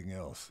find anything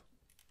else.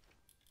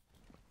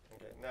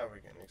 Okay, now we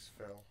can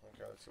exfil.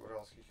 Okay, let's see what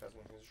else he has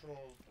in his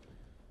room.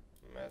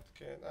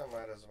 Medkit, I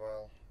might as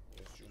well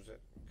just use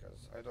it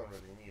because I don't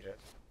really need it.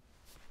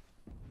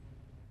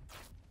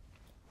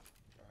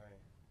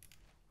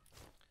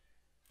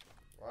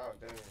 Wow,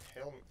 it didn't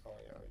heal me. Oh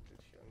yeah, it did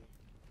heal me.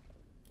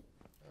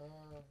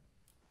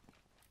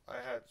 I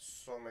had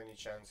so many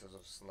chances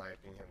of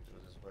sniping him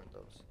through these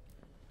windows.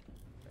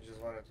 I just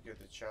wanted to get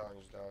the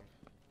challenge done.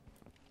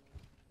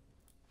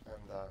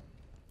 And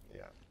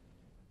yeah.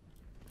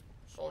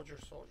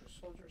 Soldiers, soldiers,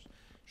 soldiers.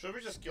 Should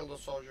we just kill the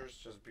soldiers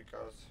just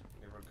because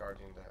they were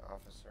guarding the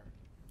officer?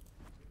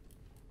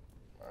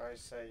 I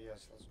say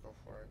yes, let's go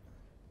for it.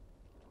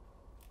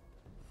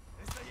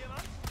 Ist da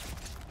jemand?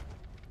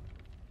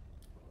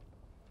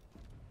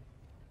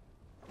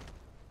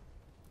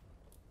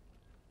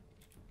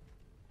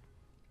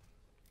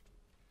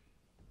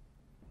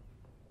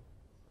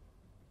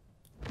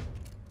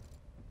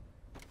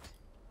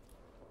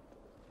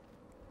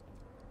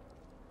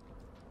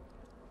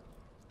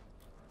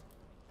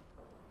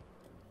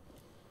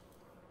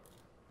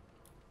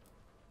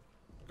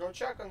 Go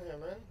check on him,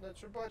 man.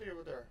 That's your buddy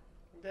over there.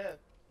 Dead.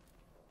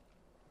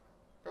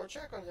 Go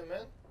check on him,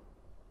 man.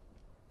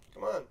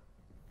 Come on.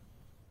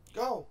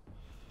 Go.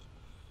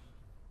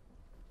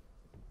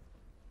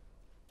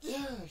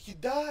 Yeah, he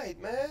died,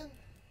 man.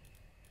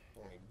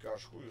 Oh my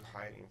gosh, who are you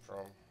hiding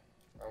from?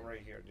 I'm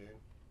right here, dude.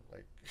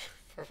 Like,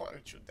 if I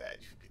wanted you dead,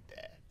 you'd be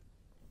dead.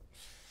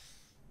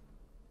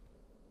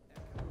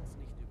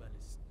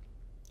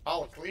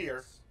 All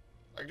clear.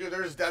 Like, dude,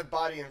 there's dead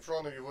body in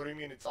front of you. What do you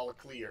mean it's all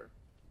clear?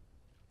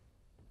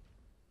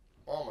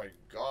 Oh my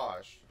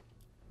gosh.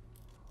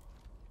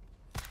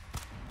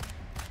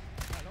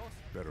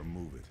 Better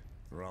move it,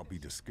 or I'll be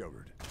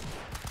discovered.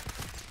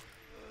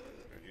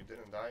 Dude, you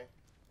didn't die?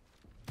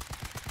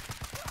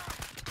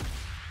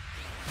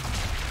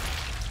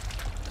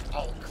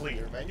 All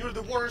clear, man. You're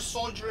the worst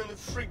soldier in the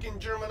freaking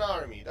German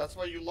army. That's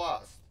why you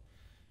lost.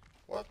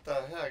 What the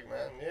heck,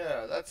 man?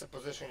 Yeah, that's a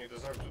position you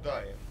deserve to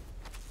die in.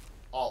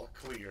 All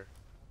clear.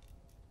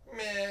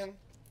 Man.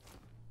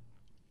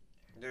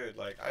 Dude,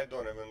 like, I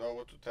don't even know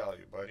what to tell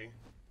you, buddy.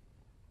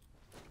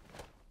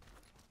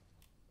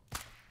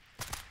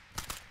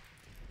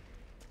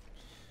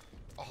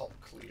 All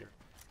clear.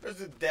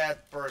 There's a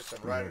dead person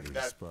right in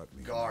that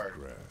guard.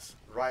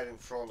 Right in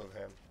front of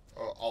him.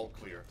 Oh, all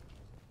clear.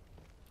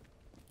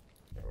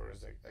 Okay, we're Where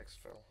is the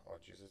exfil? Oh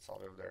jeez, it's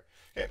all over there.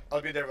 Okay,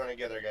 I'll be there when I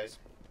get there, guys.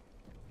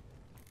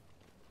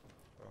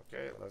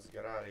 Okay, let's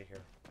get out of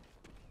here.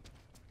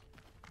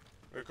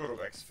 We could have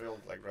exfilled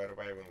like right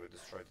away when we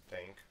destroyed the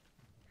tank.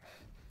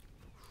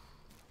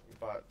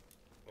 But,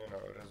 you know,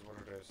 it is what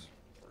it is,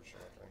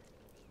 fortunately.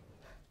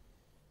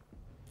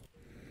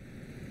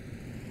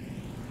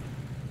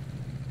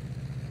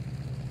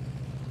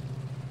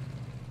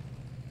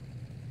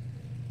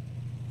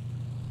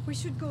 We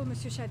should go,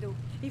 Monsieur Shadow.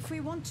 If we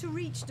want to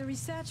reach the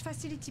research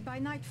facility by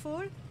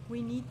nightfall,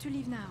 we need to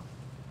leave now.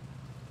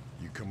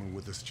 You coming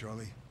with us,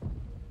 Charlie?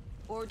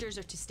 Orders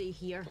are to stay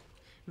here.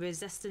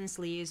 Resistance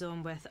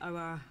liaison with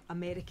our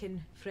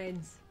American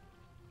friends.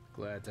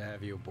 Glad to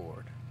have you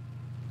aboard.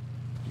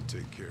 You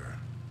take care.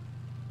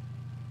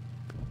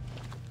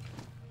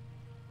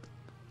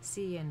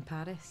 See you in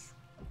Paris.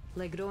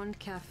 Le Grand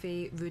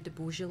Café Rue de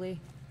Beaujolais.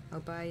 I'll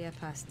buy you a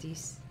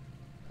pastis.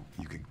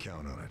 You can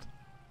count on it.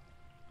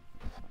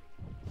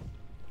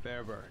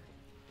 Fairburn.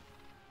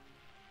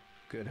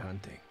 Good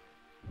hunting.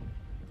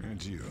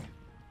 And you.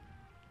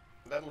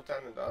 That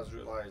lieutenant does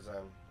realize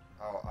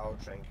I'll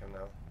outrank him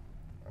now.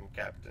 I'm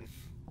captain.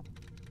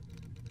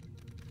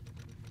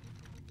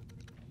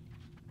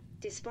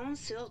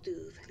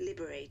 Despens-sur-Douve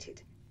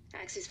liberated.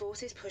 Axis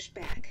forces pushed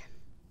back.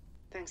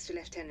 Thanks to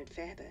Lieutenant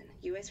Fairburn,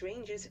 US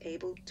Rangers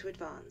able to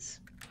advance.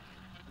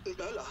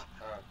 Böller,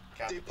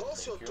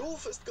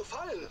 Despens-sur-Douve ist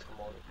gefallen.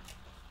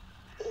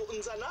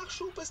 Unser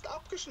Nachschub ist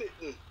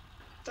abgeschnitten.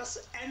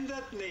 Das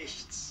ändert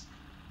nichts.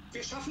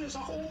 Wir schaffen es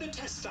auch ohne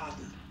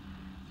Testdaten.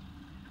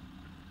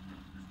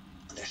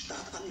 An der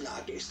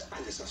Startanlage ist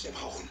alles, was wir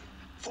brauchen.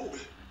 Vogel,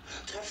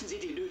 treffen Sie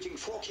die nötigen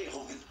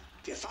Vorkehrungen.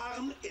 Wir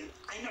fahren in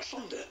einer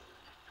Stunde.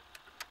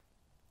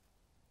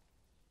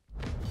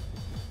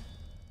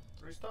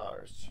 3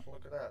 stars.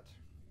 Look at that.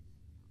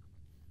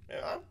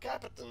 Yeah, I'm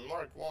Captain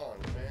Mark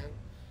 1, man.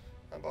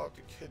 I'm about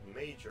to kid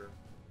Major.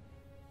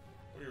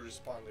 Who are you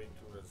responding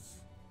to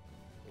as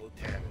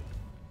Lieutenant?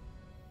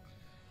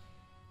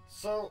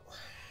 So,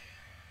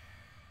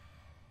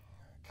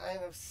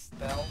 kind of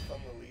stealth on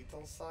the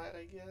lethal side,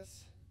 I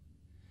guess.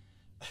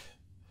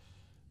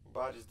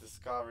 Bodies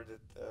discovered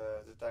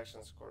at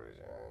detection score.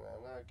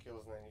 Now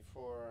kills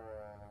 94.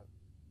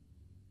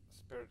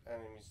 Spirit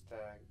enemies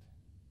tagged.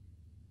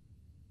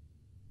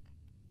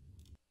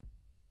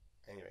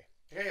 Anyway,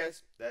 okay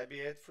guys, that'd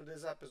be it for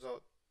this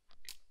episode.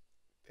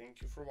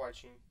 Thank you for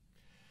watching.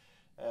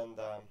 And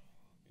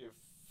if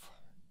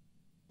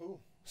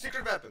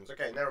secret weapons.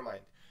 Okay, never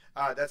mind.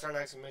 That's our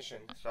next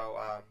mission. So,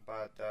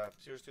 but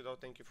seriously though,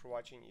 thank you for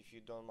watching. If you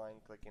don't mind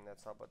clicking that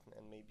sub button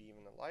and maybe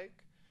even a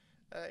like,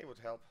 it would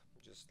help.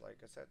 Just like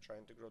I said,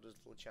 trying to grow this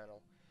little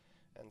channel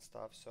and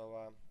stuff.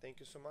 So thank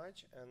you so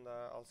much, and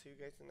I'll see you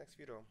guys in the next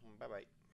video. Bye bye.